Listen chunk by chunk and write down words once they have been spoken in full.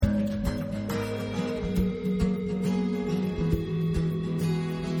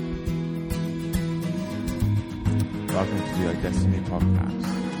welcome to the Destiny podcast.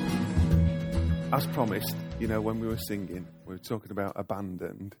 As promised, when we were singing, we were talking about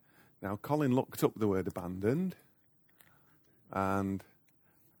abandoned. Now, Colin looked up the word abandoned, and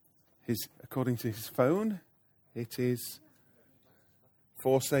according to his phone, it is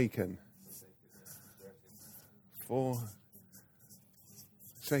forsaken. Forsaken.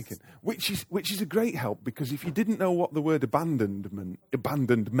 Which is a great help, because if you didn't know what the word abandoned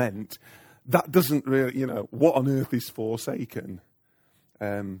meant, that doesn't really, what on earth is forsaken?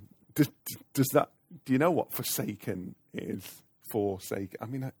 Does that? Do you know what forsaken is? Forsake. I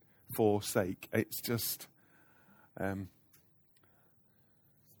mean, forsake. It's just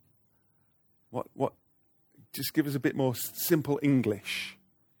what? Just give us a bit more simple English.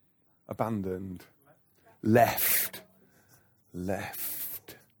 Abandoned, left,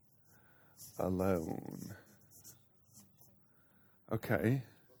 alone. Okay.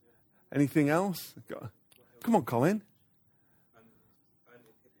 Anything else? Come on, Colin.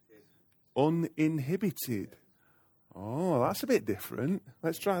 Uninhibited. Oh, that's a bit different.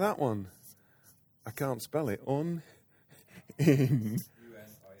 Let's try that one. I can't spell it.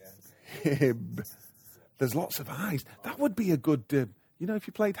 There's lots of I's. That would be a good, if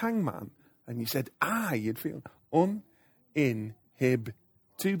you played Hangman and you said I, you'd feel uninhib.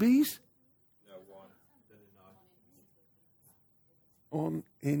 2 B's? No, 1.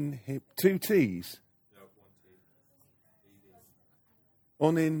 Uninhib. 2 T's? No, 1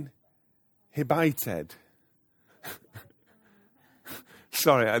 T. Uninhibited.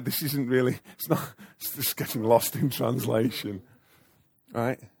 Sorry, this isn't really, it's just getting lost in translation.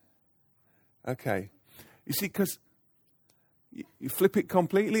 Right? Okay. You see, because you flip it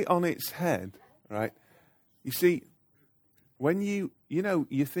completely on its head, right? You see, when you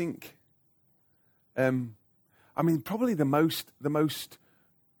think, probably the most,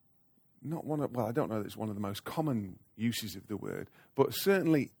 not one of, well, I don't know that it's one of the most common uses of the word, but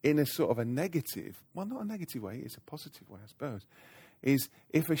certainly in a sort of a negative, well, not a negative way, it's a positive way, I suppose, is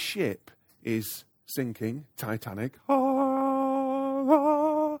if a ship is sinking, Titanic,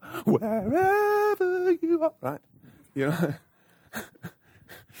 wherever you are, right?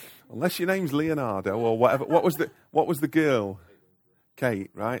 Unless your name's Leonardo or whatever. What was the girl? Kate,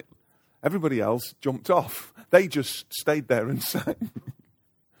 right? Everybody else jumped off. They just stayed there and sang.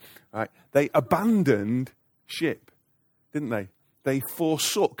 Right? They abandoned ship, didn't they? They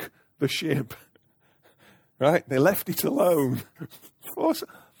forsook the ship. Right? They left it alone.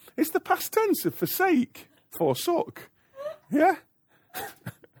 It's the past tense of forsake. Forsook. Yeah?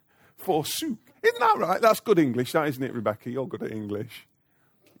 Forsook. Isn't that right? That's good English, that, isn't it, Rebecca? You're good at English.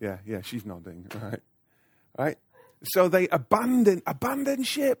 Yeah, she's nodding. Right? So they abandon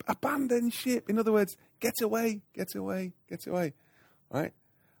ship. In other words, get away. Right?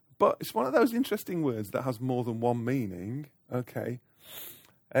 But it's one of those interesting words that has more than one meaning. Okay.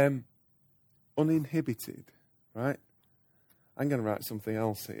 Uninhibited. Right? I'm going to write something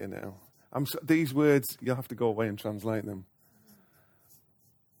else here now. These words, you'll have to go away and translate them.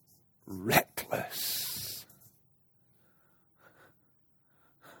 Reckless.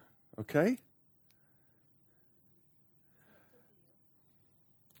 Okay?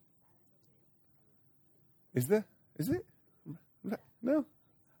 Is there? Is it? No.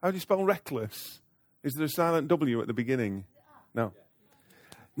 How do you spell reckless? Is there a silent W at the beginning? No.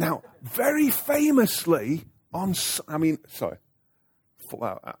 Now, very famously I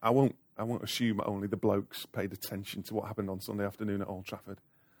won't assume only the blokes paid attention to what happened on Sunday afternoon at Old Trafford.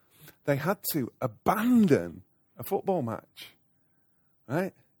 They had to abandon a football match.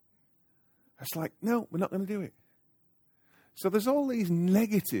 Right? It's like, no, we're not going to do it. So there's all these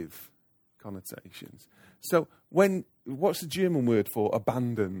negative connotations. So what's the German word for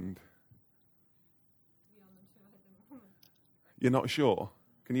abandoned? You're not sure?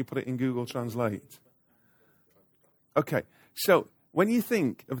 Can you put it in Google Translate? Okay, so when you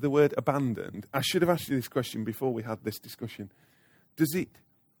think of the word abandoned, I should have asked you this question before we had this discussion. Does it,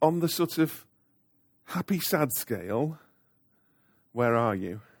 on the sort of happy, sad scale, where are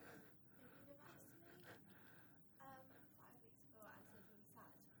you?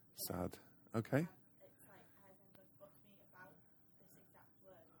 Sad. Okay.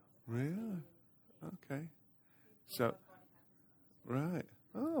 Really? Okay. So, right.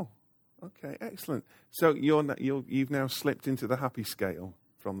 Oh, okay. Excellent. So you've now slipped into the happy scale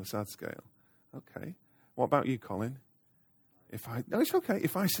from the sad scale. Okay. What about you, Colin? No, it's okay.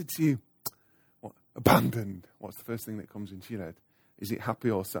 If I said to you, abandoned, what's the first thing that comes into your head? Is it happy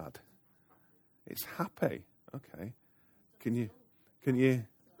or sad? It's happy. Okay. Can you,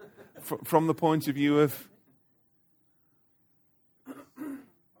 from the point of view of,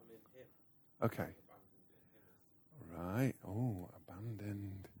 okay. Right. Oh,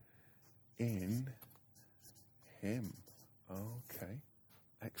 abandoned in him. Okay.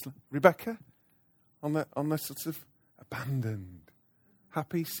 Excellent. Rebecca, on the sort of abandoned.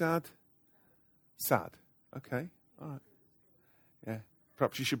 Happy, sad? Sad. Okay. All right. Yeah.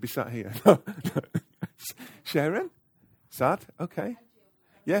 Perhaps you should be sat here. Sharon? Sad? Okay.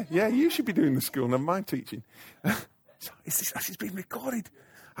 Yeah, you should be doing the school, never mind teaching. This is being recorded.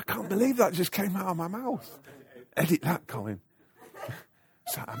 I can't believe that just came out of my mouth. Edit that, Colin.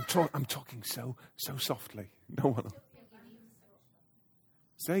 So I'm talking so softly. No one will.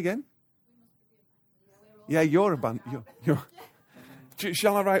 Say again? Yeah, you're abandoned.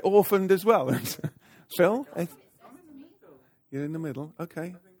 Shall I write orphaned as well? Phil? You're in the middle.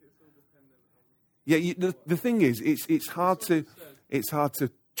 Okay. Yeah. The thing is, it's hard to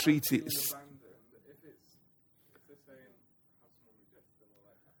treat it.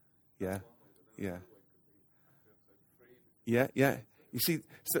 Yeah. You see,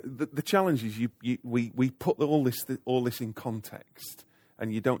 so the challenge is we put all this in context,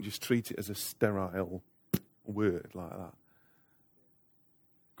 and you don't just treat it as a sterile word like that.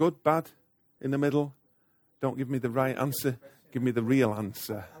 Good, bad, in the middle. Don't give me the right answer. Give me the real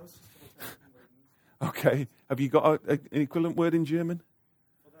answer. Okay. Have you got an equivalent word in German?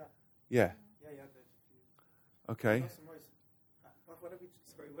 Yeah. Okay. What are we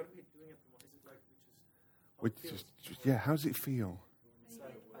doing at the moment? Is it like how does it feel?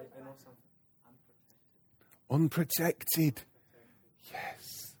 I know something. Unprotected.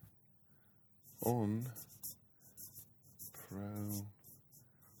 Yes. Unprotected.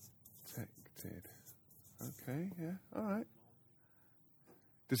 Okay, yeah, all right.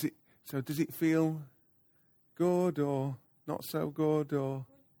 Does it feel good or not so good or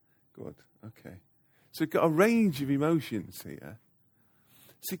good? Okay. So we've got a range of emotions here.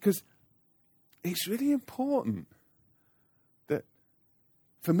 See, because it's really important that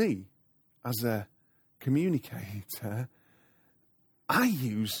for me, as a communicator, I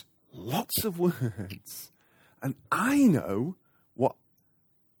use lots of words and I know what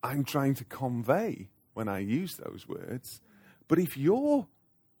I'm trying to convey when I use those words. But if you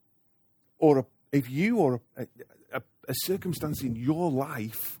or a circumstance in your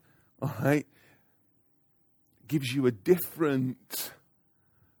life, all right, gives you a different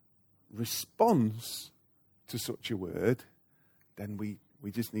response to such a word, then we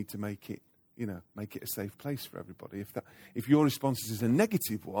just need to make it a safe place for everybody. If your response is a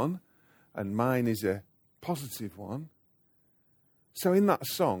negative one and mine is a positive one, so in that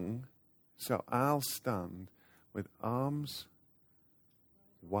song, so I'll stand with arms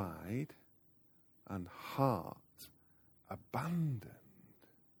wide and heart abandoned.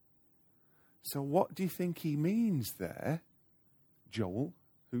 So what do you think he means there? Joel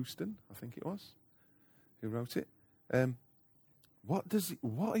Houston, I think it was, who wrote it. What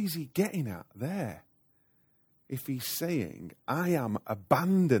is he getting at there? If he's saying, I am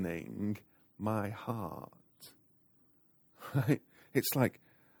abandoning my heart. Right? It's like,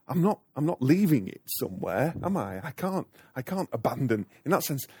 I'm not leaving it somewhere, am I? I can't abandon, in that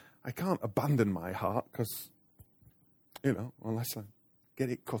sense, I can't abandon my heart because, unless I get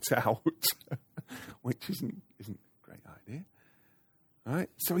it cut out, which isn't a great idea. Right?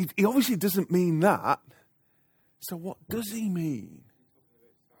 So he obviously doesn't mean that. So what does he mean?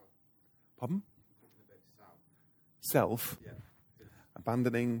 Pardon? Self.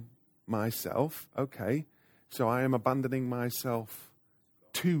 Abandoning myself. Okay. So I am abandoning myself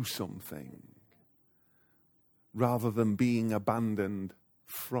to something rather than being abandoned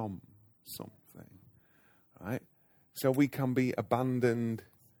from something. Right? So we can be abandoned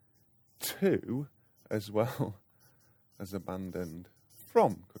to as well as abandoned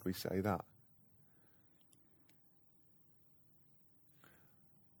from. Could we say that?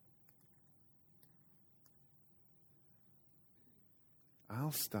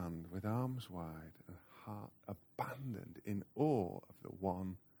 I'll stand with arms wide and heart abandoned in awe of the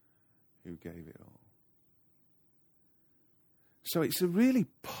one who gave it all. So it's a really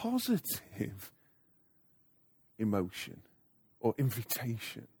positive emotion or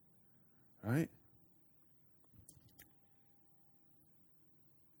invitation, right?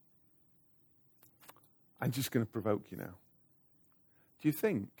 I'm just going to provoke you now. Do you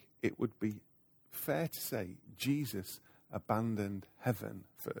think it would be fair to say Jesus abandoned heaven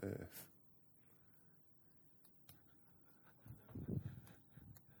for earth?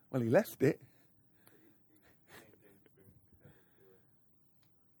 Well, he left it.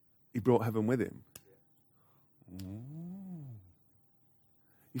 He brought heaven with him. Ooh.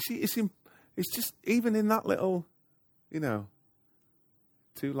 You see, it's just, even in that little, 2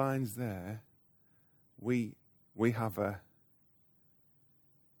 lines there, when we have a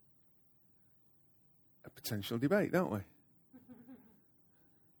potential debate, don't we?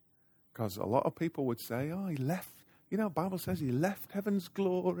 Because a lot of people would say, oh, he left, the Bible says he left heaven's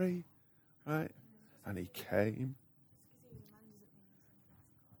glory, right? And he came.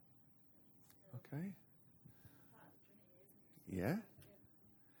 Okay. Yeah.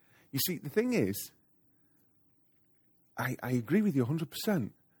 You see, the thing is, I agree with you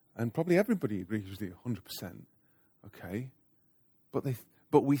 100%, and probably everybody agrees with you 100%, okay?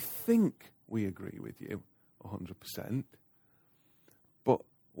 But we think we agree with you 100%, but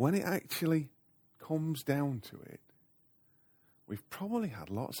when it actually comes down to it, we've probably had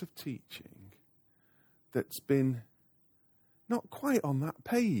lots of teaching that's been not quite on that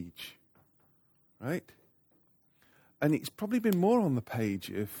page, right? And it's probably been more on the page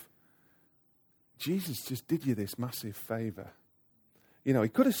of Jesus just did you this massive favour. He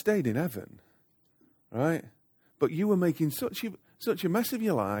could have stayed in heaven, right? But you were making such a mess of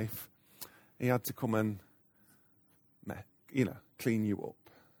your life, he had to come and, clean you up.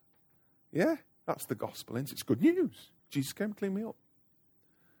 Yeah, that's the gospel, isn't it? It's good news. Jesus came to clean me up.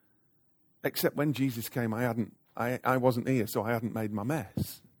 Except when Jesus came, I wasn't here, so I hadn't made my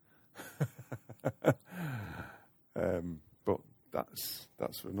mess. But that's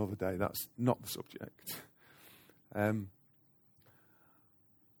for another day. That's not the subject.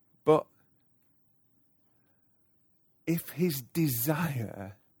 But if his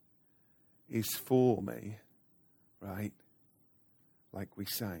desire is for me, right, like we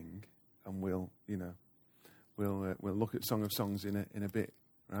sang, and we'll look at Song of Songs in a bit,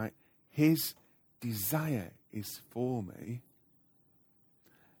 right? His desire is for me.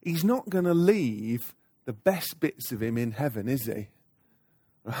 He's not going to leave the best bits of him in heaven, is he?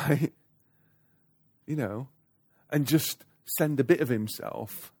 Right? And just send a bit of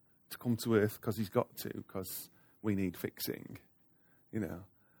himself to come to earth because he's got to, because we need fixing.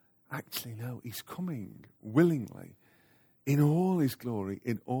 Actually, no, he's coming willingly in all his glory,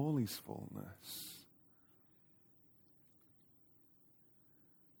 in all his fullness.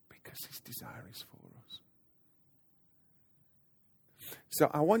 Because his desire is for us. So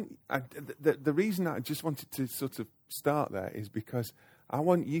the reason I just wanted to sort of start there is because I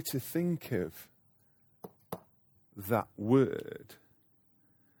want you to think of that word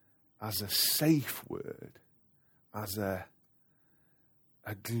as a safe word, as a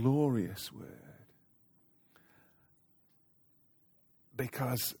glorious word.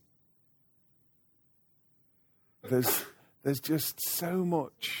 Because there's just so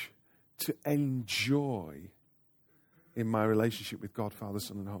much to enjoy in my relationship with God, Father,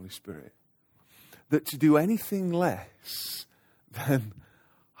 Son, and Holy Spirit, that to do anything less than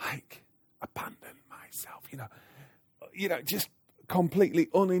abandon myself, just completely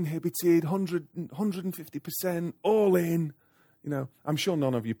uninhibited, 150%, all in. I'm sure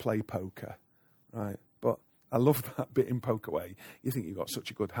none of you play poker, right? But I love that bit in Poker where you think you've got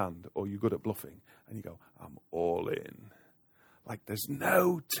such a good hand or you're good at bluffing and you go, I'm all in. Like there's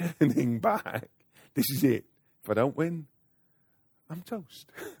no turning back. This is it. If I don't win, I'm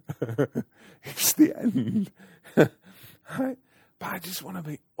toast. It's the end. Right? But I just want to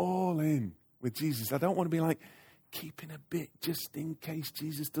be all in with Jesus. I don't want to be keeping a bit just in case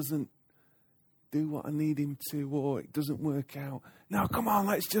Jesus doesn't do what I need him to or it doesn't work out. No, come on,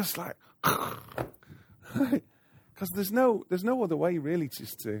 let's just because there's no other way really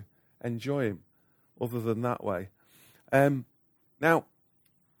just to enjoy him other than that way. Now,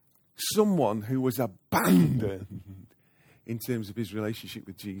 someone who was abandoned in terms of his relationship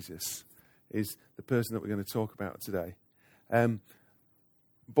with Jesus is the person that we're going to talk about today.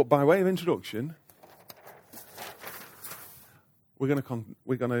 But by way of introduction, we're going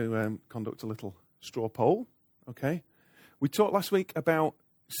to conduct a little straw poll. Okay, we talked last week about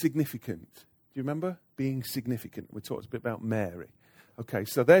significant. Do you remember being significant? We talked a bit about Mary. Okay,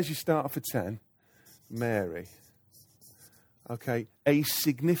 so there's your starter for 10, Mary. Okay, a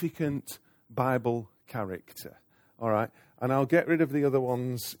significant Bible character. All right, and I'll get rid of the other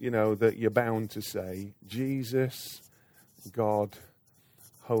ones, that you're bound to say. Jesus, God,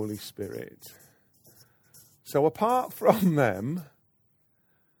 Holy Spirit. So apart from them,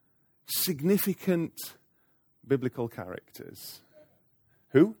 significant biblical characters.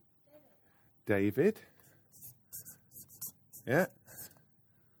 Who? David. Yeah.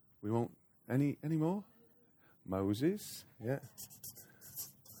 We want any more? Moses. Yeah.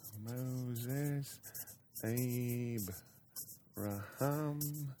 Moses. Abraham.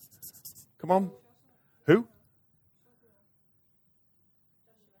 Come on. Who?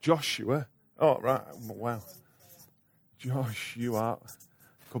 Joshua. Oh, right. Wow. Joshua.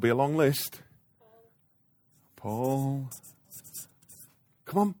 Could be a long list. Paul.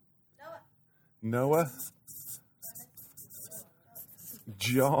 Come on. Noah.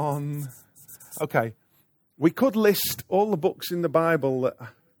 John. Okay. We could list all the books in the Bible that,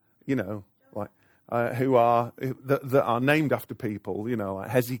 who are that are named after people, like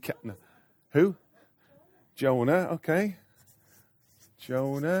Hezekiah. No. Who? Jonah. Okay.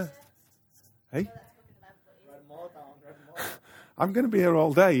 Jonah. Hey. I'm going to be here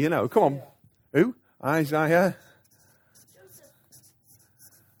all day, Come on. Who? Isaiah.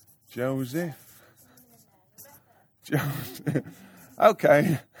 Joseph.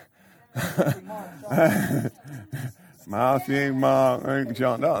 Okay. Matthew, Mark, Luke,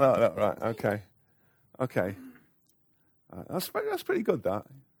 John. No, right. Okay. That's pretty good, that.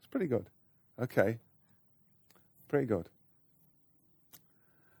 It's pretty good. Okay. Pretty good.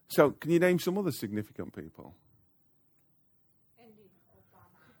 So, can you name some other significant people?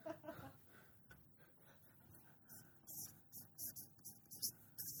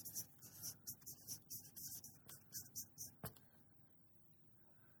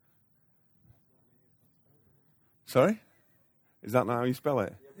 Sorry? Is that not how you spell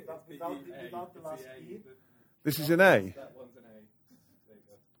it? Without the last E. This is an A? That one's an A. There you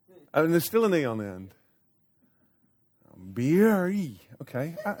go. And there's still an E on the end. B-R-E.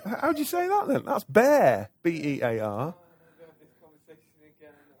 Okay. How do you say that then? That's bear. B-E-A-R.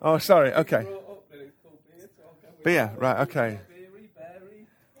 Oh, sorry. Okay. Beer. Right. Okay.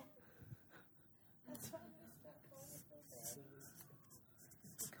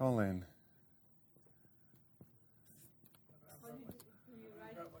 Colin.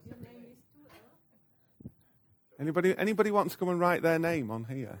 Anybody want to come and write their name on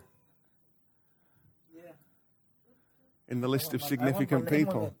here? Yeah. In the list of significant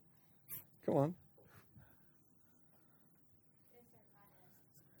people. Come on.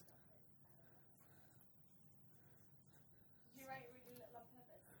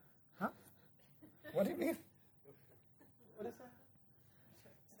 Huh? What do you mean? What is that?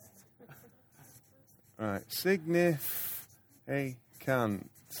 Right. Significant.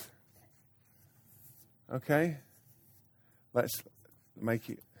 Okay. Let's make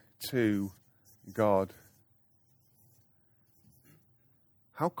it to God.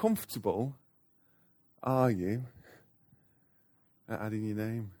 How comfortable are you at adding your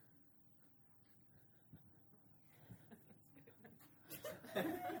name?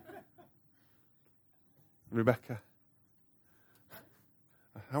 Rebecca,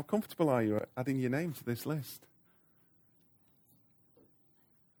 how comfortable are you at adding your name to this list?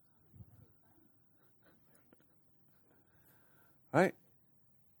 Right?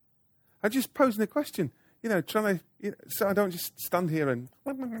 I'm just posing a question, trying to, so I don't just stand here and,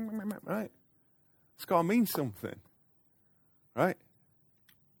 right? It's got to mean something, right?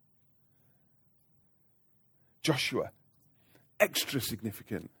 Joshua, extra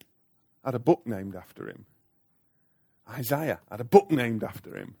significant, had a book named after him. Isaiah had a book named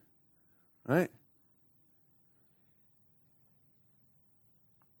after him, right?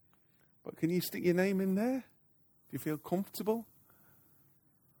 But can you stick your name in there? Do you feel comfortable?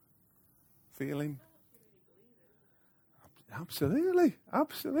 Feeling? Absolutely,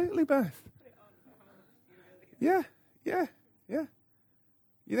 Beth. Yeah.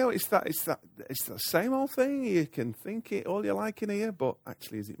 It's that same old thing. You can think it all you like in here, but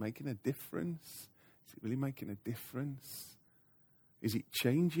actually, is it making a difference? Is it really making a difference? Is it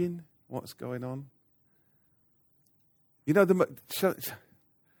changing what's going on?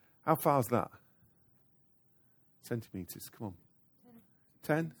 How far is that? Centimeters, come on.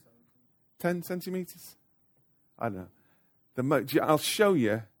 10? 10 centimeters? I don't know. I'll show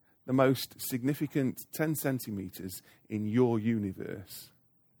you the most significant 10 centimeters in your universe.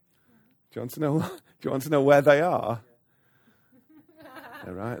 Do you want to know where they are?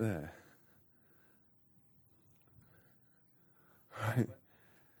 They're right there. Right.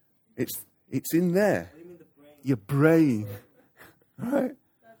 It's in there. Your brain. Right?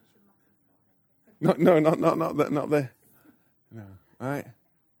 Not there. No. Right?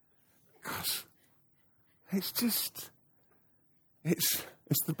 Gosh. It's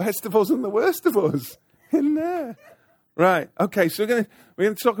the best of us and the worst of us in there. Right. Okay. So we're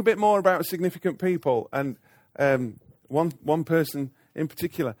going to talk a bit more about significant people and one person in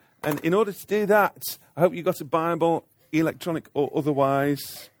particular. And in order to do that, I hope you got a Bible, electronic or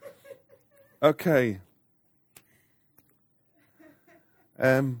otherwise. Okay.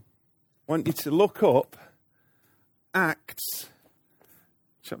 Want you to look up Acts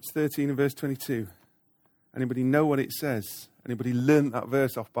chapter 13 and verse 22. Anybody know what it says? Anybody learnt that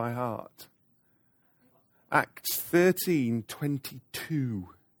verse off by heart? Acts 13:22.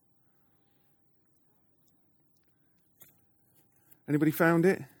 Anybody found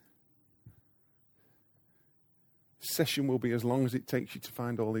it? Session will be as long as it takes you to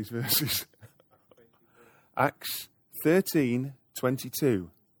find all these verses. Acts 13:22.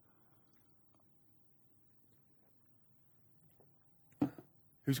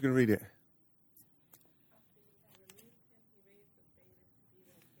 Who's going to read it?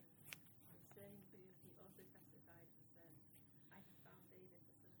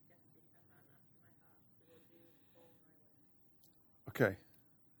 Okay.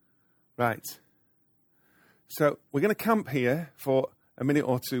 Right. So we're going to camp here for a minute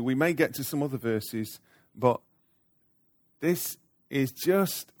or two. We may get to some other verses, but this is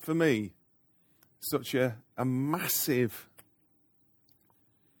just, for me, such a massive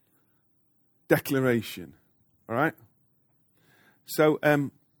declaration. All right? So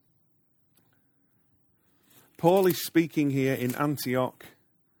Paul is speaking here in Antioch.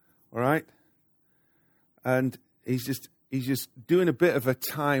 All right? And he's just doing a bit of a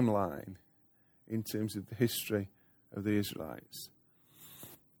timeline in terms of the history of the Israelites.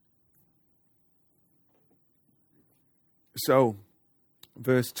 So,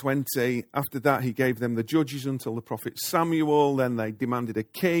 verse 20, after that he gave them the judges until the prophet Samuel. Then they demanded a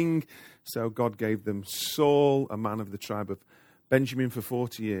king. So God gave them Saul, a man of the tribe of Benjamin, for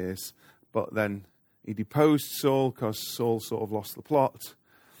 40 years. But then he deposed Saul because Saul sort of lost the plot.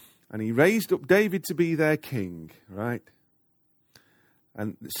 And he raised up David to be their king, right?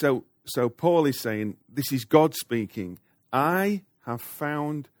 And so Paul is saying, this is God speaking. I have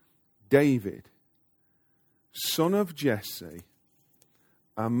found David, son of Jesse,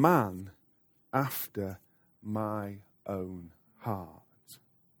 a man after my own heart,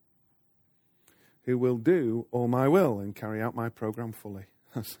 who will do all my will and carry out my program fully.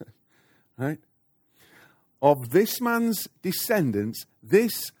 Right? Of this man's descendants,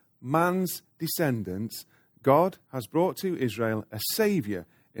 God has brought to Israel a Saviour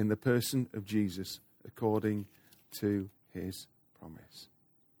in the person of Jesus, according to his promise.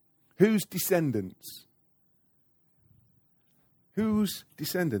 Whose descendants? Whose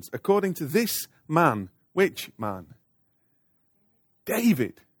descendants? According to this man. Which man?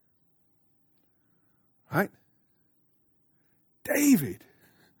 David. Right? David.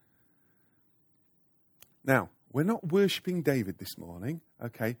 Now, we're not worshipping David this morning,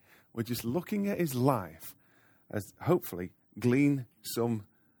 okay? We're just looking at his life as hopefully glean some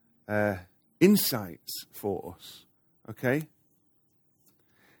insights for us, okay?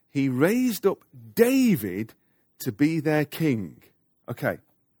 He raised up David to be their king. Okay.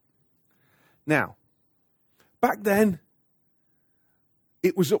 Now, back then,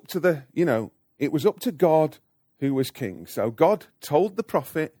 it was up to it was up to God who was king. So God told the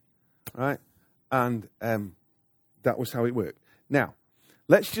prophet, right? And that was how it worked. Now,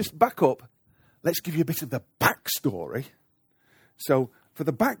 let's just back up. Let's give you a bit of the backstory. So, for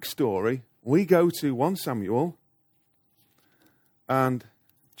the backstory, we go to 1 Samuel and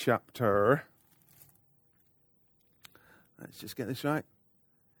chapter, let's just get this right,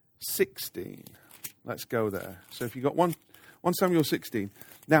 16. Let's go there. So if you've got 1 Samuel 16.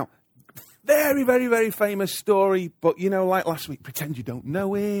 Now, very, very, very famous story, but like last week, pretend you don't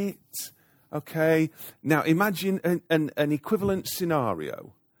know it. Okay. Now, imagine an equivalent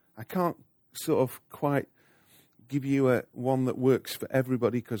scenario. I can't sort of quite give you one that works for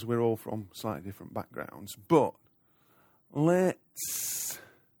everybody because we're all from slightly different backgrounds. But let's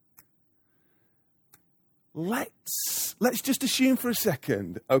just assume for a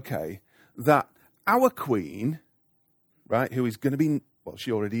second, okay, that our queen, right, who is going to be, well,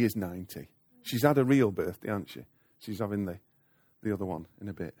 she already is 90. She's had a real birthday, hasn't she? She's having the other one in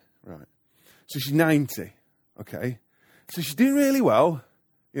a bit, right? So she's 90, okay? So she's doing really well,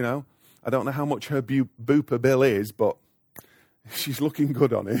 I don't know how much her booper bill is, but she's looking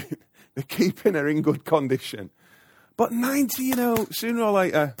good on it. They're keeping her in good condition. But 90, sooner or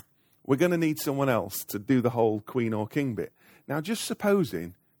later, we're going to need someone else to do the whole queen or king bit. Now, just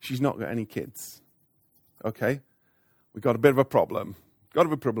supposing she's not got any kids, okay? We've got a bit of a problem.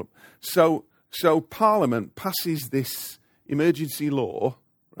 So Parliament passes this emergency law,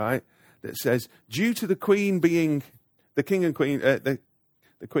 right, that says, due to the Queen being, the King and Queen,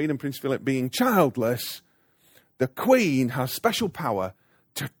 the Queen and Prince Philip being childless, the Queen has special power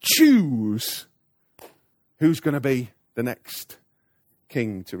to choose who's going to be the next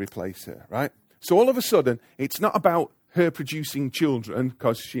king to replace her, right? So all of a sudden, it's not about her producing children,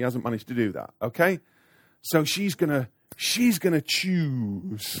 because she hasn't managed to do that, okay? So she's going to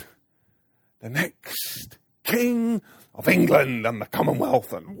choose the next king of England and the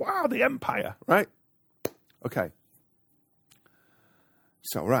Commonwealth and, wow, the empire, right? Okay.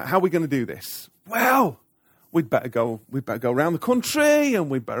 So, right, how are we going to do this? Well, we'd better go around the country and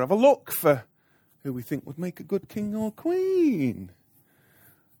we'd better have a look for who we think would make a good king or queen.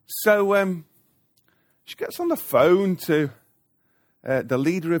 So she gets on the phone to the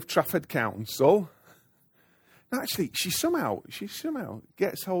leader of Trafford Council. Actually, she somehow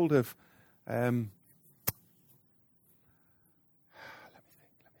gets hold of. Let me think.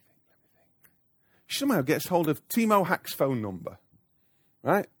 She somehow gets hold of Timo Hack's phone number,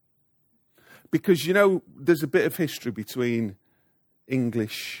 right? Because there's a bit of history between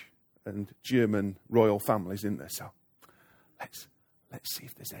English and German royal families, isn't there? So let's see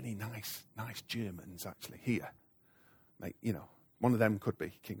if there's any nice Germans actually here. Like, one of them could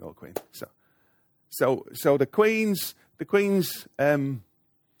be king or queen. So the Queen's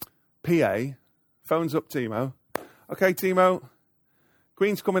PA phones up Timo. Okay, Timo,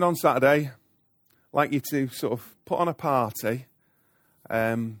 Queen's coming on Saturday. Like you to sort of put on a party,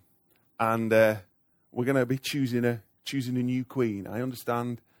 and we're going to be choosing a new queen. I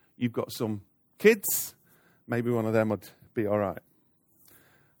understand you've got some kids. Maybe one of them would be all right.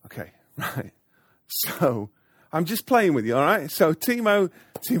 Okay, right. So I'm just playing with you, all right? So Timo's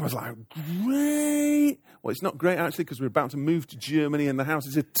like, great. Well, it's not great, actually, because we're about to move to Germany and the house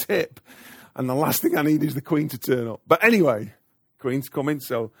is a tip. And the last thing I need is the Queen to turn up. But anyway, Queen's coming.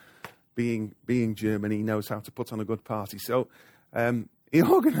 So being German, he knows how to put on a good party. So he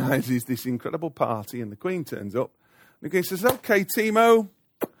organises this incredible party and the Queen turns up. And the Queen says, okay, Timo,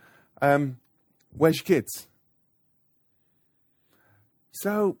 where's your kids?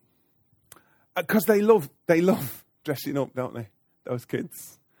 So, because they love dressing up, don't they? Those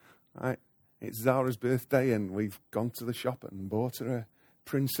kids, right? It's Zara's birthday, and we've gone to the shop and bought her a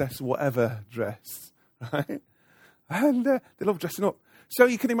princess whatever dress, right? And they love dressing up. So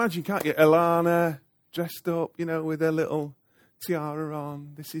you can imagine, can't you? Ilana dressed up, with her little tiara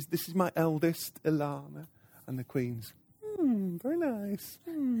on. This is my eldest, Ilana, and the Queen's. Very nice.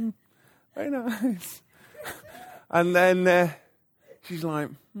 Very nice. And then she's like,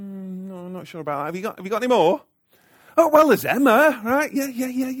 no, I'm not sure about that. Have you got any more? Oh, well, there's Emma, right?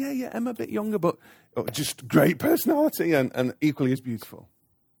 Yeah. Emma, a bit younger, but just great personality and equally as beautiful.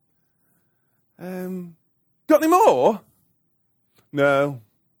 Got any more? No,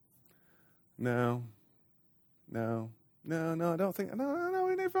 I don't think.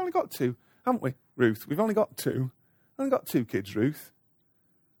 No, we've only got two, haven't we, Ruth? We've only got two. Only got two kids, Ruth.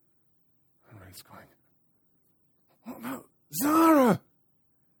 And Ruth's going, what about Zara?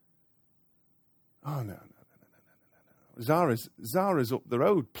 Oh, no. Zara's up the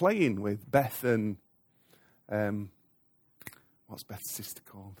road playing with Beth and what's Beth's sister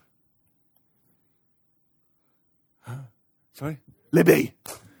called? Huh? Sorry, Libby.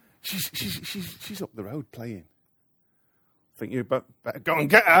 She's up the road playing. I think you better go and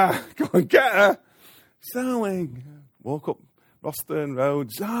get her. Go and get her. So we walk up Rosthern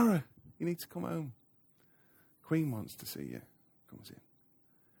Road. Zara, you need to come home. Queen wants to see you. Comes in.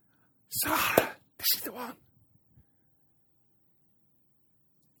 Zara, this is the one.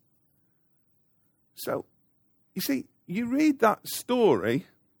 So, you see, you read that story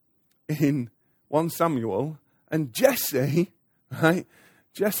in 1 Samuel, and Jesse, right?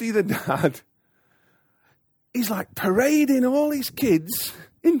 Jesse the dad, he's like parading all his kids,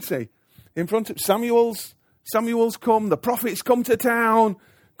 isn't he? In front of Samuel's come, the prophets come to town,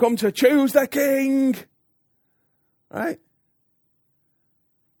 come to choose the king. Right?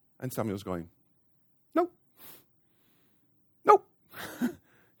 And Samuel's going, nope.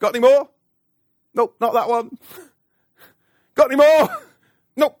 Got any more? Nope, not that one. Got any more?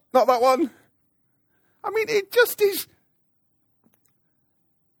 Nope, not that one. I mean, it just is.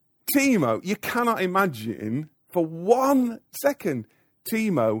 Timo, you cannot imagine for 1 second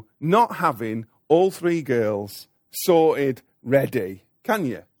Timo not having all 3 girls sorted, ready. Can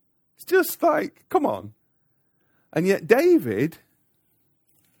you? It's just like, come on. And yet David,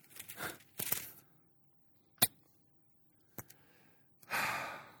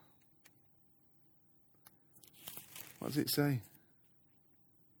 what does it say?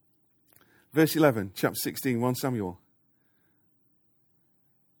 Verse 11, chapter 16, 1 Samuel.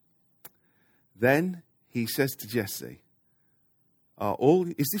 Then he says to Jesse,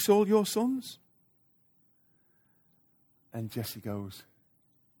 is this all your sons? And Jesse goes,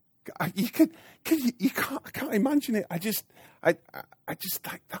 I can't imagine it. I just like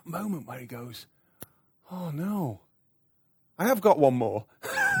that moment where he goes, oh no, I have got one more.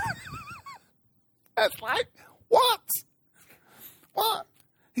 It's like, what?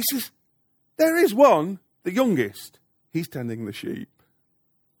 He says, there is one, the youngest. He's tending the sheep.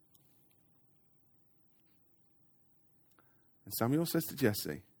 And Samuel says to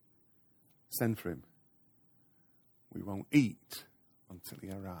Jesse, send for him. We won't eat until he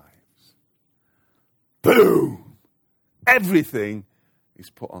arrives. Boom! Everything is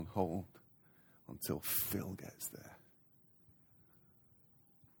put on hold until Phil gets there.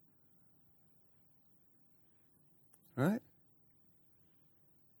 Right?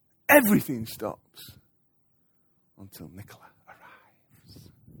 Everything stops until Nicola arrives.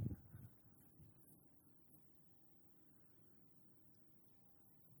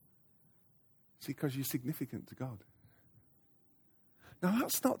 See, because you're significant to God. Now,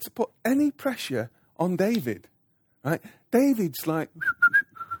 that's not to put any pressure on David, right? David's like,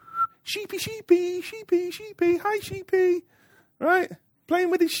 sheepy, sheepy, sheepy, sheepy, hi, sheepy, right?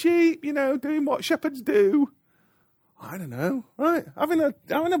 Playing with his sheep, doing what shepherds do. I don't know, right?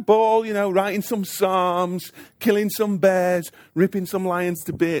 Having a ball, writing some psalms, killing some bears, ripping some lions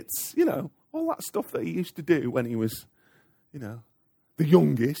to bits, all that stuff that he used to do when he was, the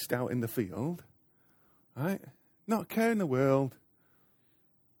youngest out in the field, right? Not a care in the world,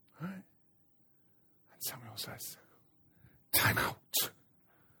 right? And Samuel says, time out.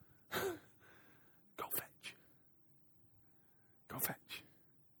 Go fetch. Go fetch.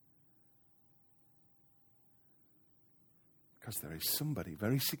 Because there is somebody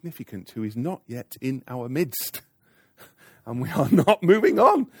very significant who is not yet in our midst. And we are not moving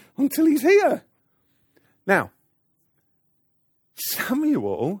on until he's here. Now,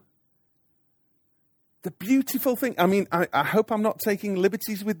 Samuel, the beautiful thing, I hope I'm not taking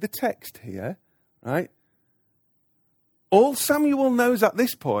liberties with the text here, right? All Samuel knows at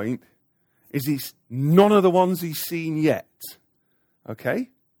this point is he's none of the ones he's seen yet. Okay?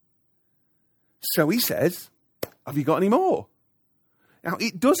 So he says, have you got any more? Now,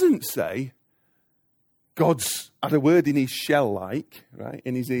 it doesn't say God's had a word in his shell, right,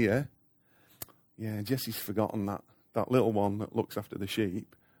 in his ear. Yeah, Jesse's forgotten that little one that looks after the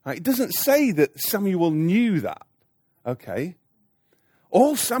sheep. Right? It doesn't say that Samuel knew that, okay?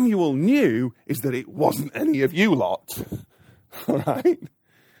 All Samuel knew is that it wasn't any of you lot, all right?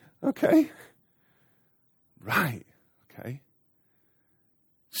 Okay? Right, okay.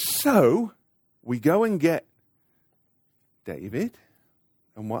 So, we go and get David.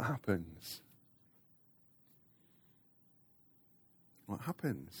 And what happens? What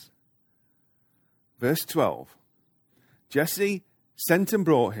happens? Verse 12. Jesse sent and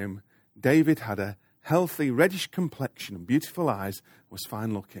brought him. David had a healthy, reddish complexion and beautiful eyes, was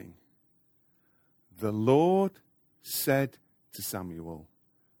fine looking. The Lord said to Samuel,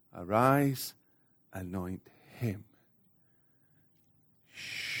 arise, anoint him.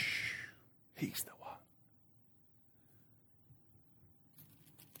 Shh, he's the one.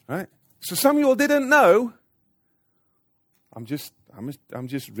 Right? So Samuel didn't know. I'm just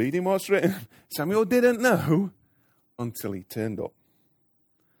reading what's written. Samuel didn't know until he turned up.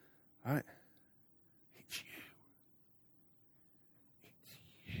 Right? It's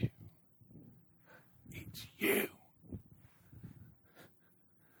you. It's you.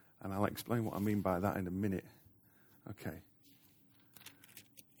 And I'll explain what I mean by that in a minute. Okay.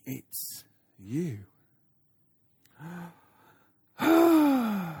 It's you.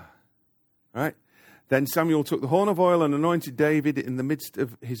 Right? Then Samuel took the horn of oil and anointed David in the midst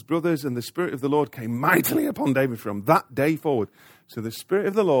of his brothers, and the Spirit of the Lord came mightily upon David from that day forward. So the Spirit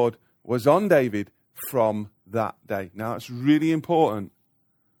of the Lord was on David from that day. Now that's really important.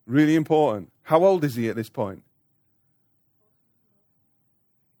 Really important. How old is he at this point?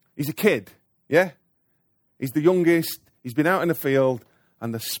 He's a kid, yeah? He's the youngest. He's been out in the field,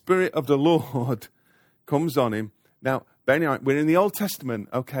 and the Spirit of the Lord comes on him. Now, bear in mind, we're in the Old Testament,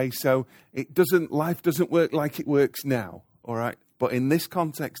 okay, so life doesn't work like it works now, all right? But in this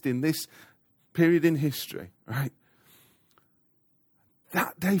context, in this period in history, right,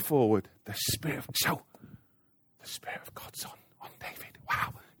 that day forward, the Spirit of God's on David.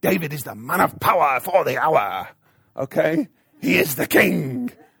 Wow, David is the man of power for the hour, okay? He is the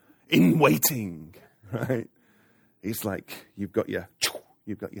king in waiting, right? He's like, you've got your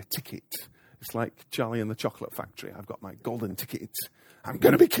ticket. It's like Charlie and the Chocolate Factory. I've got my golden ticket. I'm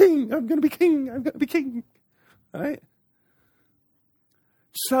going to be king. I'm going to be king. I'm going to be king. Right?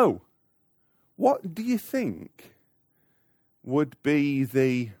 So, what do you think would be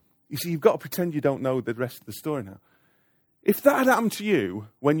you see, you've got to pretend you don't know the rest of the story now. If that had happened to you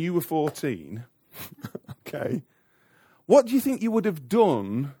when you were 14, okay, what do you think you would have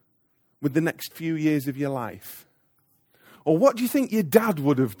done with the next few years of your life? Or what do you think your dad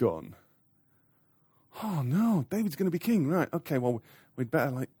would have done? Oh no, David's going to be king, right? Okay, well, we'd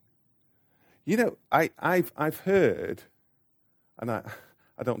better I've heard, and I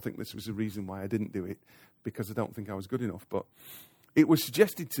don't think this was the reason why I didn't do it, because I don't think I was good enough, but it was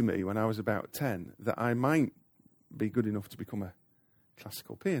suggested to me when I was about 10 that I might be good enough to become a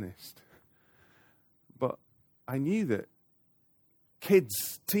classical pianist. But I knew that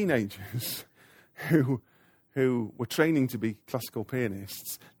kids, teenagers, who were training to be classical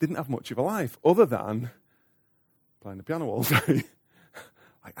pianists didn't have much of a life other than playing the piano all day.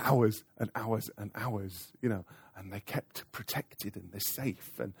 Like hours and hours and hours, and they're kept protected and they're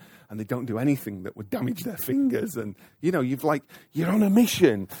safe and they don't do anything that would damage their fingers. And, you're on a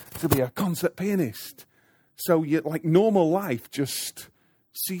mission to be a concert pianist. So normal life just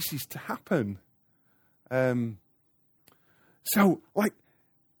ceases to happen.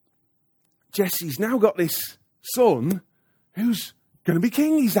 Jesse's now got this son who's going to be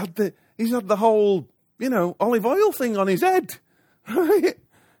king. He's had the whole, olive oil thing on his head. Right?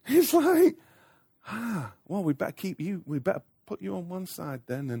 It's like, we better put you on one side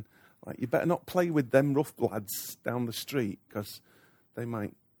then, and you better not play with them rough lads down the street because they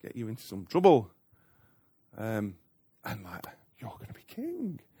might get you into some trouble. And you're going to be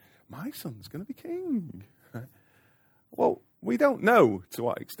king. My son's going to be king. Right? Well, we don't know to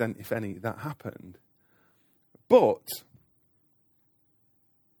what extent, if any, that happened. But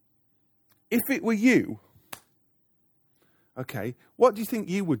if it were you, okay, what do you think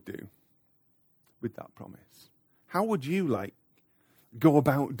you would do with that promise? How would you go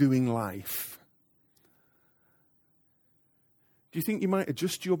about doing life? Do you think you might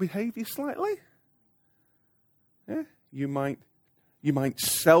adjust your behaviour slightly? Yeah, you might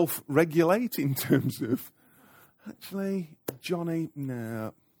self-regulate in terms of, actually, Johnny,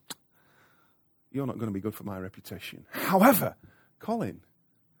 no, you're not going to be good for my reputation. However, Colin, do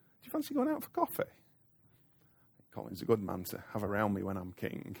you fancy going out for coffee? Colin's a good man to have around me when I'm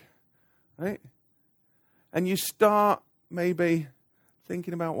king, right? And you start maybe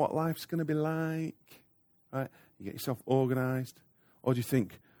thinking about what life's going to be like, right? You get yourself organised, or do you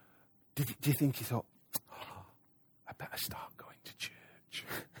think you thought, I better start going to church.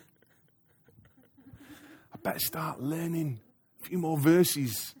 I better start learning a few more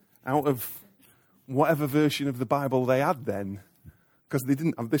verses out of whatever version of the Bible they had then, because they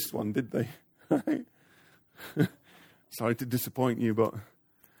didn't have this one, did they? Right? Sorry to disappoint you, but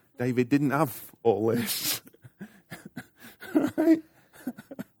David didn't have all this. Right?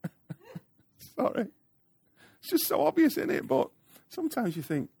 Sorry. It's just so obvious, isn't it? But sometimes you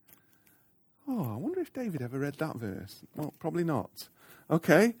think, I wonder if David ever read that verse. Well, probably not.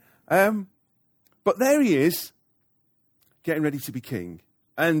 Okay. But there he is, getting ready to be king.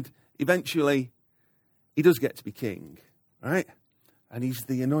 And eventually, he does get to be king, right? And he's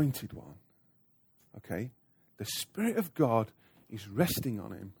the anointed one. Okay? The Spirit of God is resting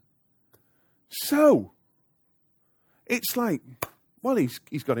on him. So, it's like,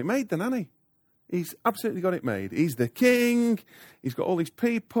 he's got it made then, hasn't he? He's absolutely got it made. He's the king. He's got all these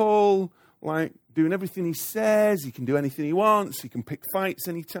people, doing everything he says. He can do anything he wants. He can pick fights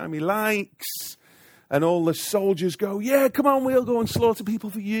anytime he likes. And all the soldiers go, yeah, come on, we'll go and slaughter people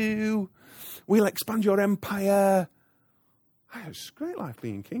for you. We'll expand your empire. It's a great life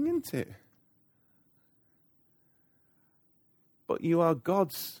being king, isn't it? But you are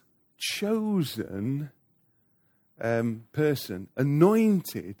God's chosen person,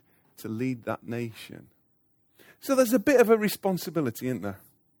 anointed to lead that nation. So there's a bit of a responsibility, isn't there?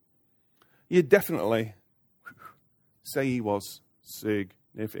 You definitely say he was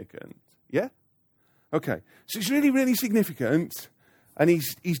significant. Yeah? Okay. So it's really, really significant. And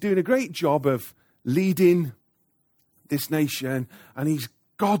he's doing a great job of leading this nation. And he's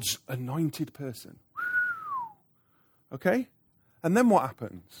God's anointed person. Okay? And then what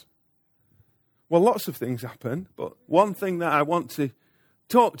happens? Well, lots of things happen. But one thing that I want to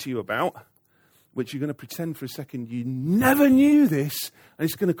talk to you about, which you're going to pretend for a second you never knew this, and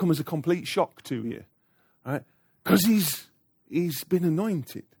it's going to come as a complete shock to you, right? Because he's been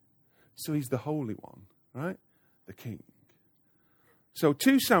anointed. So he's the Holy One, right? The King. So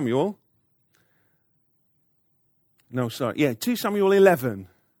 2 Samuel 11.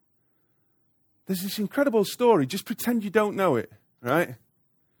 There's this incredible story. Just pretend you don't know it, right?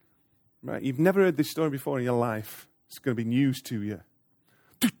 Right? You've never heard this story before in your life. It's going to be news to you.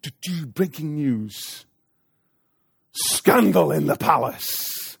 Breaking news. Scandal in the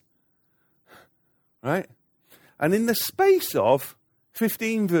palace. Right? And in the space of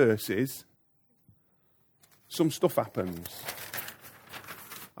 15 verses, some stuff happens.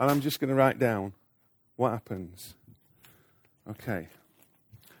 And I'm just going to write down what happens. Okay.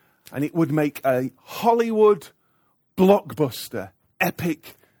 And it would make a Hollywood blockbuster,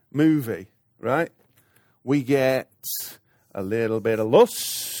 epic movie, right? We get a little bit of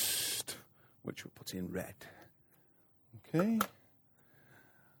lust, which we'll put in red. Okay?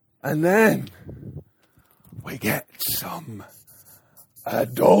 And then we get some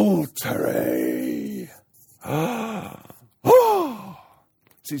adultery.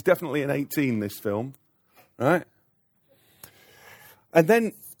 So it's definitely an 18, this film, right? And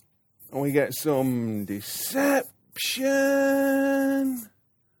then we get some deception.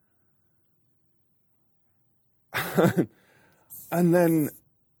 And then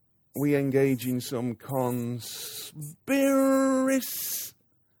we engage in some conspiracy.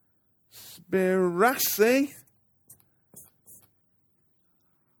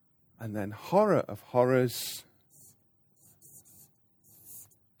 And then horror of horrors.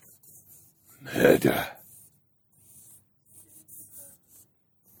 Murder.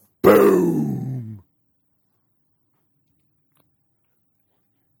 Boom.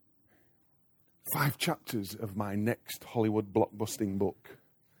 5 chapters of my next Hollywood blockbusting book.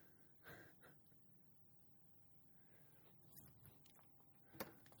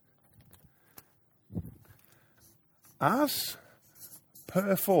 As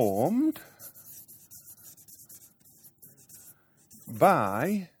performed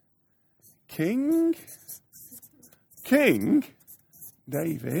by King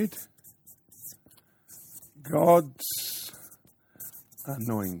David, God's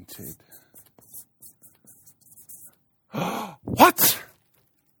anointed. What?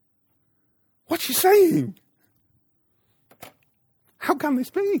 What's she saying? How can this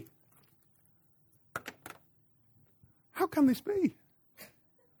be? How can this be?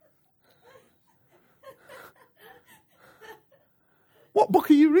 What book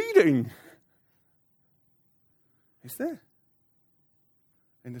are you reading? It's there.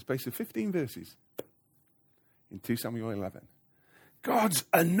 In the space of 15 verses. In 2 Samuel 11. God's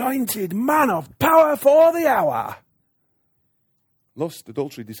anointed man of power for the hour. Lust,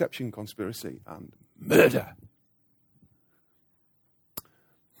 adultery, deception, conspiracy, and murder.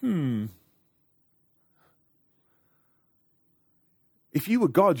 If you were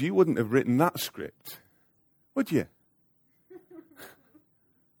God, you wouldn't have written that script, would you?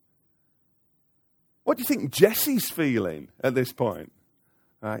 What do you think Jesse's feeling at this point?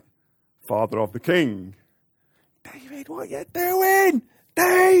 Right? Father of the king. David, what are you doing?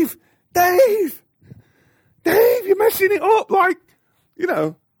 Dave, you're messing it up. Like, you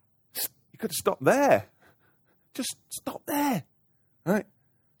know, you could have stopped there. Just stop there. Right?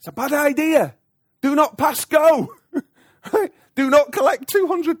 It's a bad idea. Do not pass go. Right? Do not collect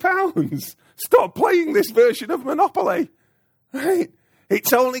 £200. Stop playing this version of Monopoly. Right?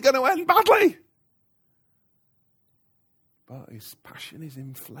 It's only going to end badly. But his passion is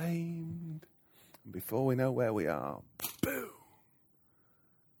inflamed. And before we know where we are, boom.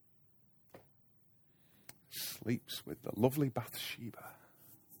 Sleeps with the lovely Bathsheba.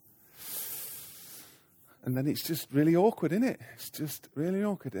 And then it's just really awkward, isn't it? It's just really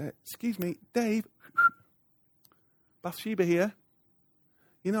awkward. Excuse me, Dave. Bathsheba here.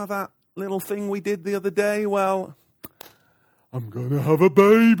 You know that little thing we did the other day? Well, I'm going to have a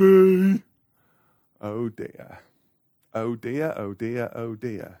baby. Oh dear. Oh dear, oh dear, oh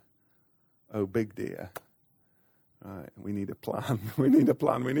dear. Oh big dear. Right, we need a plan. We need a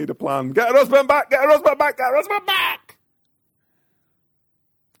plan. Get her husband back.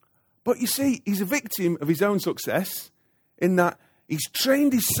 But you see, he's a victim of his own success in that he's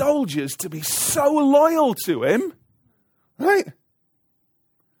trained his soldiers to be so loyal to him. Right?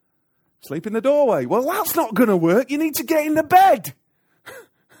 Sleep in the doorway. Well, that's not going to work. You need to get in the bed.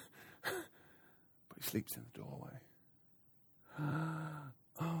 But he sleeps in the doorway.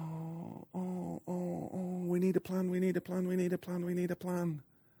 We need a plan.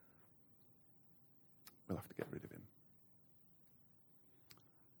 We'll have to get rid of him.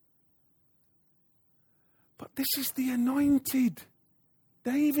 But this is the anointed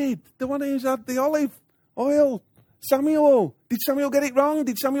David, the one who's had the olive oil. Samuel. Did Samuel get it wrong?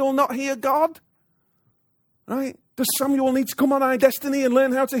 Did Samuel not hear God? Right? Does Samuel need to come on iDestiny and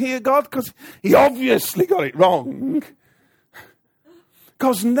learn how to hear God? Because he obviously got it wrong.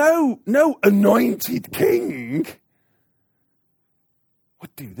 Because no anointed king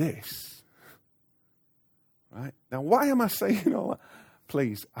would do this. Right? Now, why am I saying all that?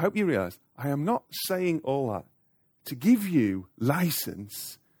 Please, I hope you realize, I am not saying all that to give you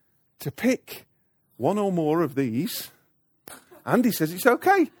license to pick one or more of these. Andy says it's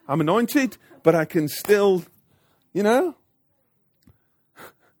okay. I'm anointed, but I can still, you know.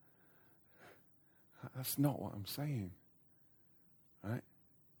 That's not what I'm saying. Right?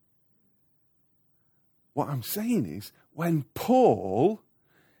 What I'm saying is, when Paul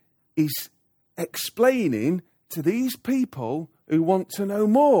is explaining to these people who want to know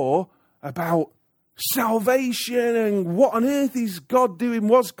more about salvation and what on earth is God doing,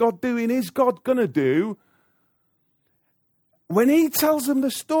 what's God doing, is God going to do, when he tells them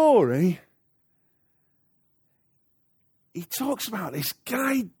the story, he talks about this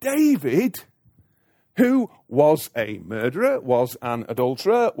guy, David, who was a murderer, was an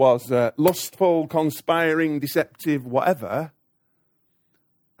adulterer, was lustful, conspiring, deceptive, whatever.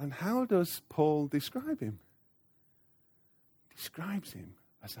 And how does Paul describe him? He describes him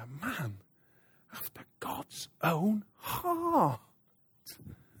as a man after God's own heart.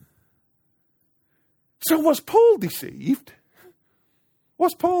 So was Paul deceived?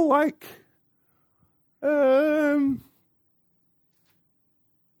 Was Paul like, or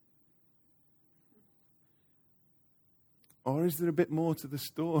is there a bit more to the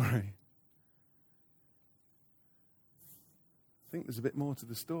story? I think there's a bit more to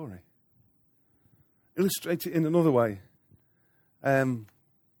the story. Illustrate it in another way.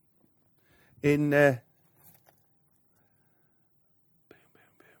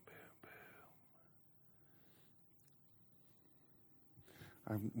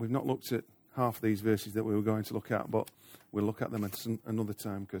 We've not looked at half of these verses that we were going to look at, but we'll look at them at another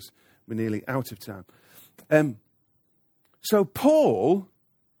time because we're nearly out of time. So Paul,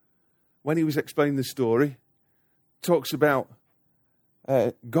 when he was explaining the story, talks about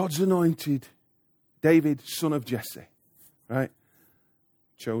God's anointed David, son of Jesse, right?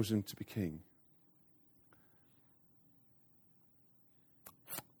 Chosen to be king.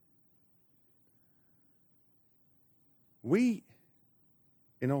 We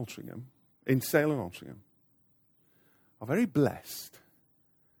in Altrincham, in Sale and Altrincham, are very blessed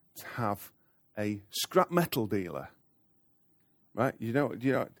to have a scrap metal dealer. Right?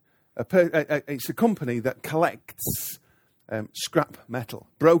 It's a company that collects scrap metal,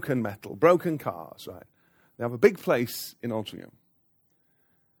 broken cars, right? They have a big place in Altrincham.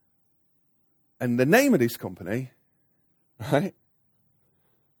 And the name of this company, right,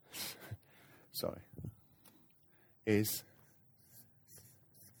 is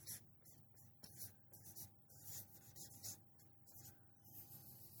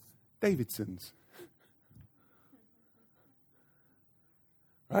Davidson's.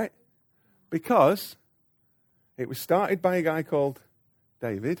 Right? Because it was started by a guy called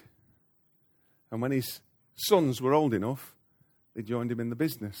David, and when his sons were old enough, they joined him in the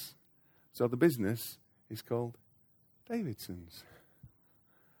business. So the business is called Davidson's.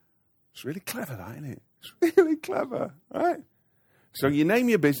 It's really clever, that, isn't it? It's really clever, right? So you name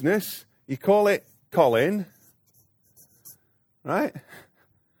your business, you call it Colin, right?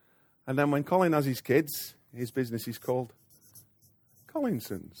 And then when Colin has his kids, his business is called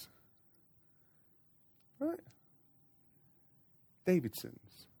Collinson's. Right?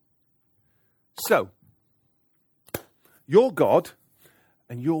 Davidson's. So, you're God,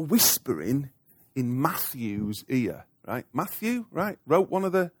 and you're whispering in Matthew's ear, right? Matthew, right? Wrote one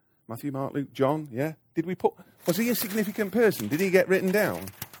of the, Matthew, Mark, Luke, John, yeah? Was he a significant person? Did he get written down?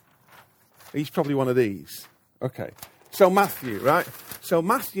 He's probably one of these. Okay. So Matthew, right? So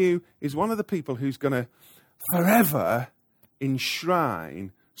Matthew is one of the people who's going to forever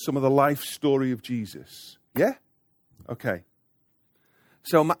enshrine some of the life story of Jesus. Yeah? Okay.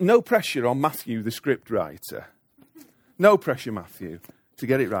 So no pressure on Matthew, the script writer. No pressure, Matthew, to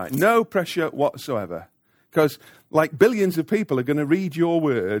get it right. No pressure whatsoever. Because like billions of people are going to read your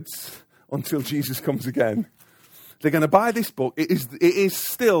words until Jesus comes again. They're going to buy this book. It is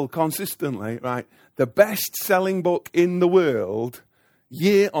still consistently, right, the best-selling book in the world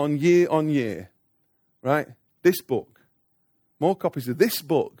year on year on year. Right? This book. More copies of this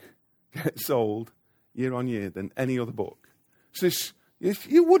book get sold year on year than any other book. So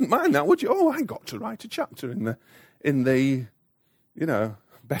you wouldn't mind that, would you? Oh, I got to write a chapter in the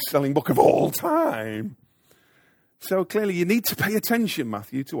best-selling book of all time. So clearly you need to pay attention,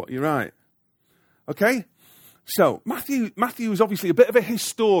 Matthew, to what you write. Okay? So Matthew is obviously a bit of a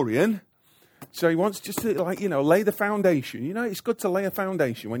historian. So he wants just to lay the foundation. It's good to lay a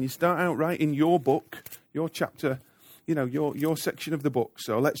foundation when you start out writing your book, your chapter, your section of the book.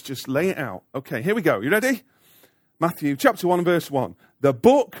 So let's just lay it out. Okay, here we go. You ready? Matthew chapter 1 verse 1. The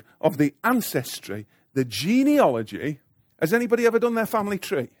book of the ancestry, the genealogy. Has anybody ever done their family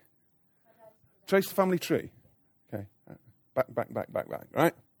tree? Trace the family tree. Okay. Back,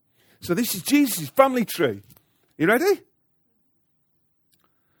 right? So this is Jesus' family tree. You ready?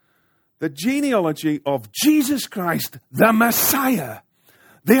 The genealogy of Jesus Christ, the Messiah,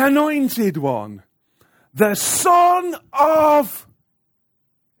 the Anointed One, the Son of...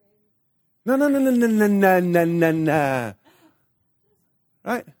 No.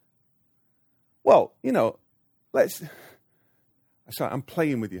 Right? Well, let's... Sorry, I'm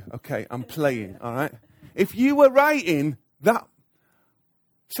playing with you. Okay, I'm playing, all right? If you were writing that...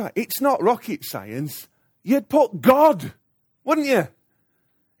 Sorry, it's not rocket science. You'd put God wouldn't you?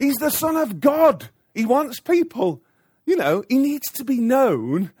 He's the Son of God. He wants people, he needs to be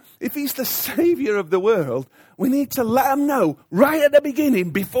known. If he's the Saviour of the world, we need to let him know right at the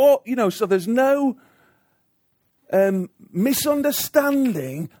beginning before, so there's no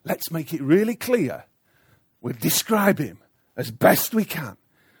misunderstanding. Let's make it really clear. We'll describe him as best we can.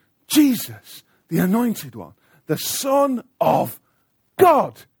 Jesus, the Anointed One, the Son of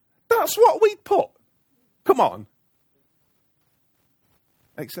God. That's what we put. Come on.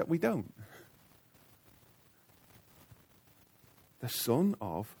 Except we don't. The son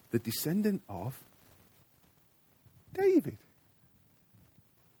of, the descendant of David.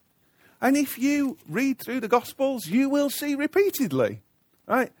 And if you read through the Gospels, you will see repeatedly,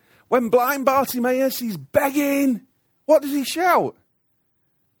 right? When blind Bartimaeus is begging, what does he shout?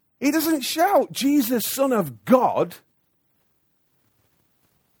 He doesn't shout, Jesus, Son of God.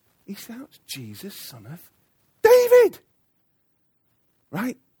 He shouts, Jesus, Son of David.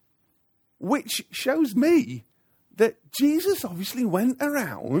 Right? Which shows me that Jesus obviously went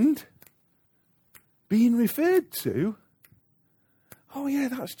around being referred to. Oh yeah,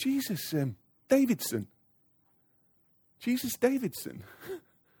 that's Jesus Davidson. Jesus Davidson.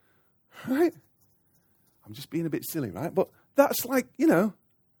 Right? I'm just being a bit silly, right? But that's like, And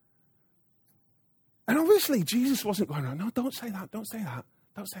obviously Jesus wasn't going around, no, don't say that, don't say that,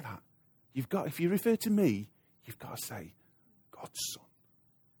 don't say that. If you refer to me, you've got to say, God's Son.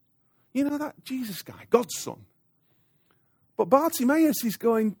 You know that Jesus guy, God's Son. But Bartimaeus is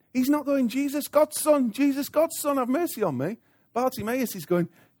going, he's not going, Jesus, God's Son, Jesus, God's Son, have mercy on me. Bartimaeus is going,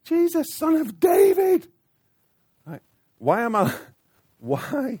 Jesus, Son of David. Right? Why am I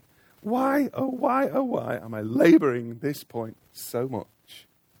am I labouring this point so much?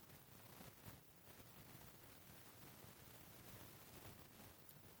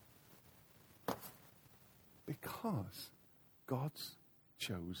 Because God's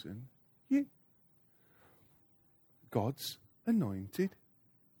chosen you. God's anointed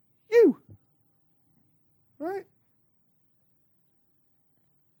you. Right?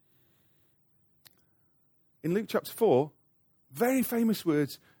 In Luke chapter 4, very famous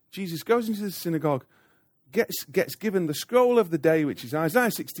words. Jesus goes into the synagogue, gets given the scroll of the day, which is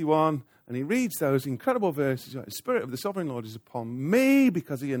Isaiah 61, and he reads those incredible verses. The Spirit of the Sovereign Lord is upon me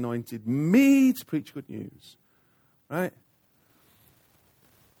because he anointed me to preach good news. Right?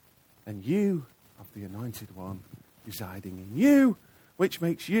 And you have the Anointed One residing in you, which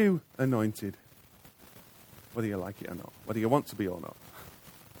makes you anointed, whether you like it or not, whether you want to be or not.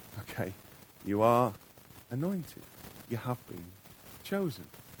 Okay, you are anointed. You have been chosen.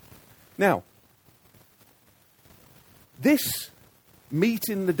 Now, this meat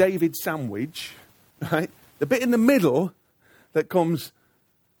in the David sandwich, right, the bit in the middle that comes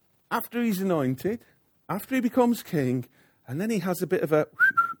after he's anointed, after he becomes king, and then he has a bit of a,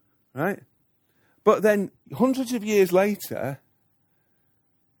 right? But then, hundreds of years later,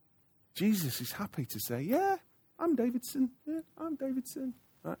 Jesus is happy to say, yeah, I'm Davidson. Yeah, I'm Davidson.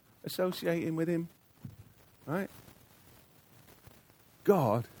 Right? Associating with him. Right?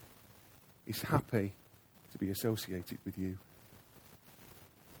 God is happy to be associated with you.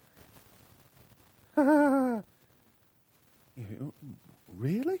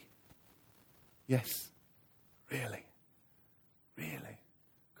 Really? Yes. Really? Really?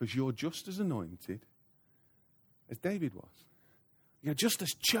 Because you're just as anointed as David was. You're just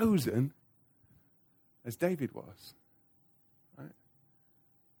as chosen as David was. Right?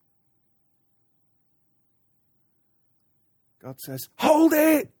 God says, hold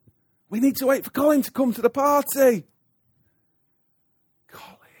it! We need to wait for Colin to come to the party.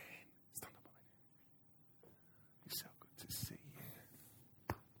 Colin, stand up. It's so good to see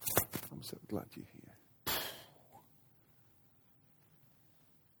you. I'm so glad you're here.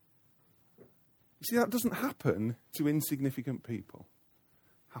 You see, that doesn't happen to insignificant people.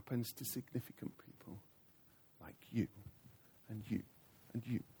 It happens to significant people like you, and you, and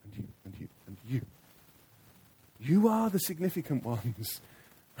you, and you, and you, and you. You are the significant ones,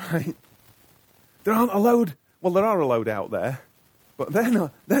 right? There aren't a load, well, there are a load out there, but they're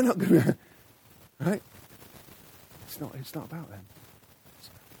not going to, right? It's not about them.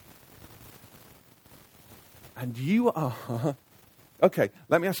 And you are... Okay,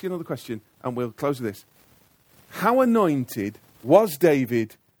 let me ask you another question, and we'll close with this. How anointed was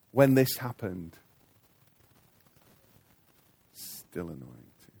David when this happened? Still anointed.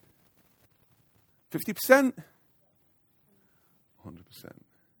 50%? 100%.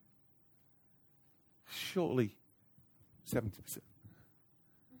 Surely 70%.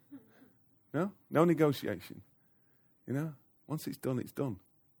 No? No negotiation. You know? Once it's done, it's done.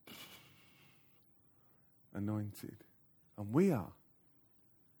 Anointed. And we are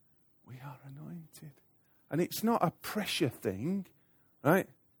anointed. And it's not a pressure thing, right?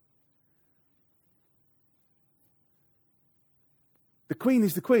 The Queen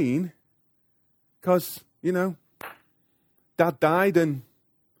is the Queen because, Dad died and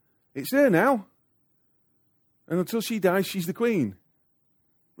it's her now. And until she dies, she's the Queen.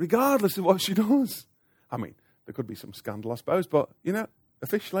 Regardless of what she does. I mean, there could be some scandal, I suppose, but,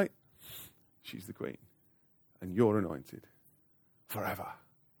 officially, she's the Queen. And you're anointed. Forever.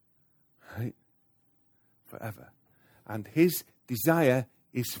 Right? Forever. And his desire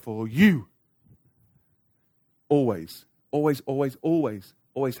is for you. Always. Always, always, always.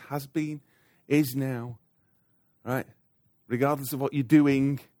 Always has been, is now. Right? Regardless of what you're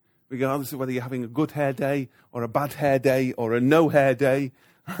doing, regardless of whether you're having a good hair day or a bad hair day or a no hair day,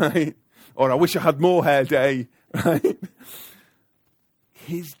 right? Or I wish I had more hair day, right?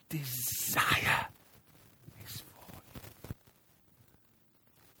 His desire is for you.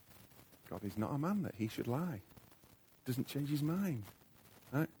 God is not a man that he should lie. Doesn't change his mind,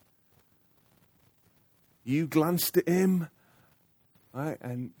 right? You glanced at him, right?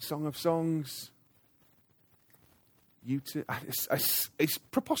 And Song of Songs. It's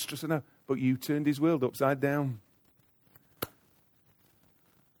preposterous, I know, but you turned his world upside down.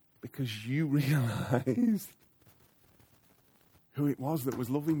 Because you realized who it was that was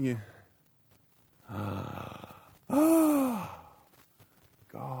loving you. God,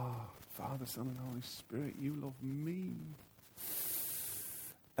 Father, Son, and Holy Spirit, you love me.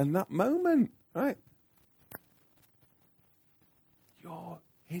 And that moment, right?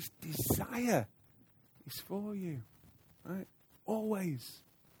 His desire is for you. Right? Always.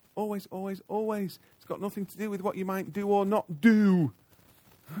 Always, always, always. It's got nothing to do with what you might do or not do.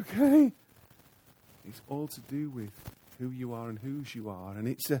 Okay? It's all to do with who you are and whose you are. And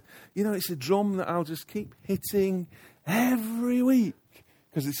it's a drum that I'll just keep hitting every week.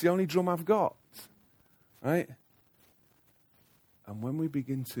 Because it's the only drum I've got. Right? And when we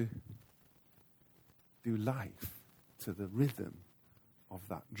begin to do life to the rhythm of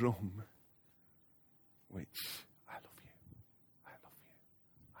that drum, which I love you, I love you,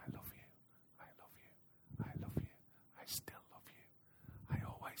 I love you, I love you, I love you, I still love you, I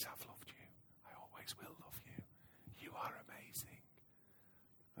always have loved you, I always will love you, you are amazing.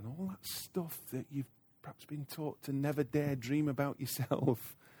 And all that stuff that you've perhaps been taught to never dare dream about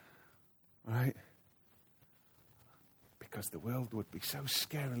yourself, right? Because the world would be so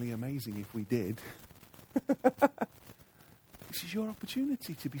scarily amazing if we did. This is your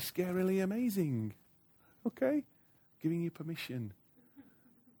opportunity to be scarily amazing. Okay? Giving you permission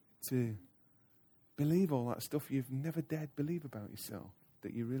to believe all that stuff you've never dared believe about yourself.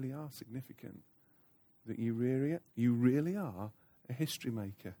 That you really are significant. That you really are a history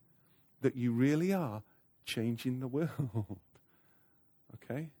maker. That you really are changing the world.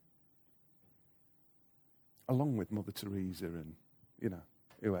 Okay? Along with Mother Teresa and,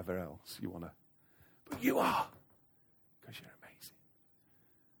 whoever else you want to. But you are. Because you're amazing.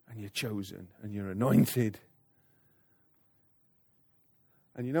 And you're chosen. And you're anointed.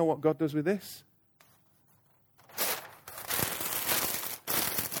 And you know what God does with this?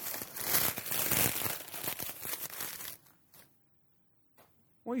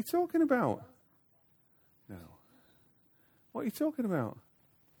 What are you talking about? No. What are you talking about?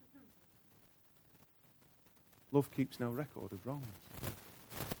 Love keeps no record of wrongs.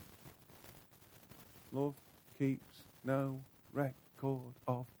 Love keeps no record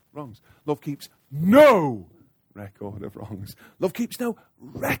of wrongs. Love keeps no record of wrongs. Love keeps no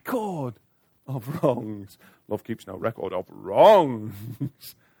record of wrongs. Love keeps no record of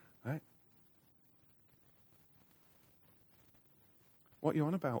wrongs. Right? What are you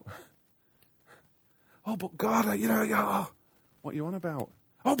on about? Oh, but God, what are you on about?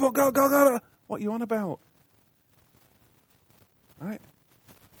 Oh, but God, what are you on about? Right?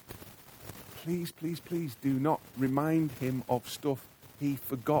 Please, please, please do not remind him of stuff he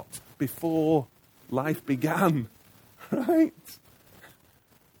forgot before life began. Right?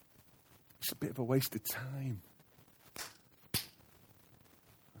 It's a bit of a waste of time.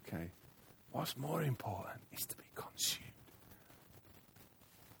 Okay. What's more important is to be consumed.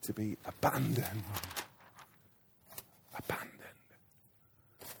 To be abandoned.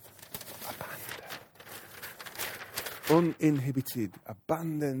 Uninhibited,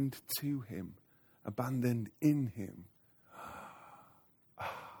 abandoned to him, abandoned in him.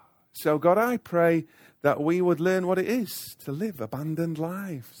 So God, I pray that we would learn what it is to live abandoned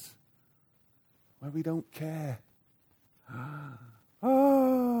lives, where we don't care.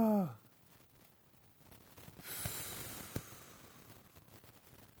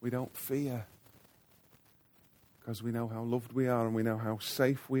 We don't fear, because we know how loved we are, and we know how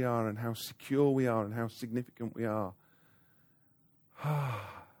safe we are, and how secure we are, and how significant we are.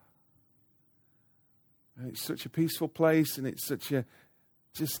 And it's such a peaceful place, and it's such a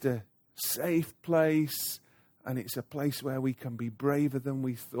safe place, and it's a place where we can be braver than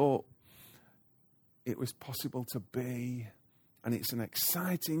we thought it was possible to be. And it's an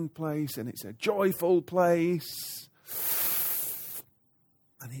exciting place, and it's a joyful place,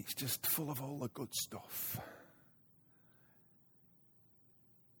 and it's just full of all the good stuff.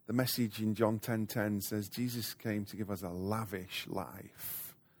 The message in John 10:10 says Jesus came to give us a lavish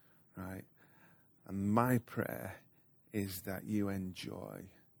life, right? And my prayer is that you enjoy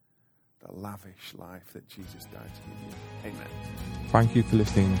the lavish life that Jesus died to give you. Amen. Thank you for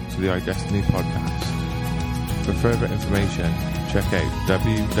listening to the iDestiny podcast. For further information, check out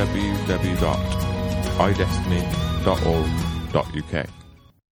www.idestiny.org.uk.